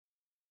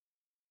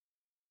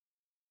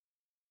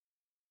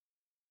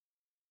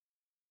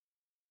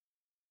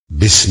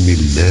بسم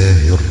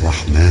الله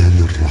الرحمن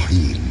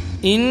الرحيم.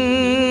 إنا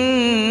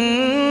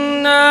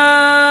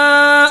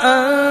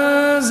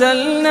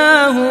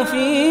أنزلناه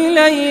في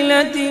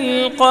ليلة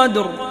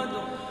القدر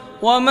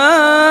وما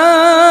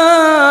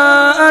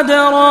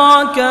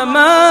أدراك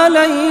ما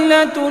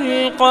ليلة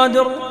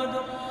القدر.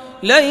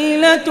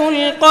 ليلة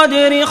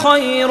القدر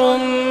خير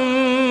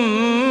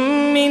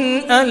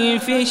من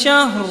 1000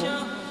 شهر.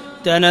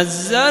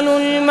 تنزل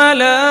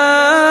الملائكة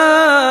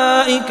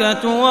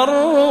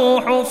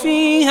والروح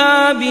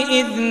فيها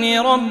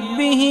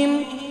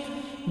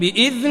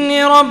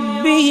بإذن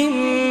ربهم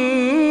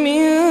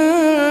من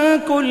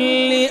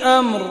كل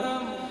أمر.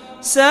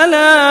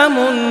 سلام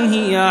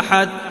هي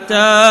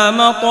حتى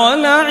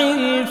مطلع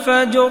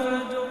الفجر.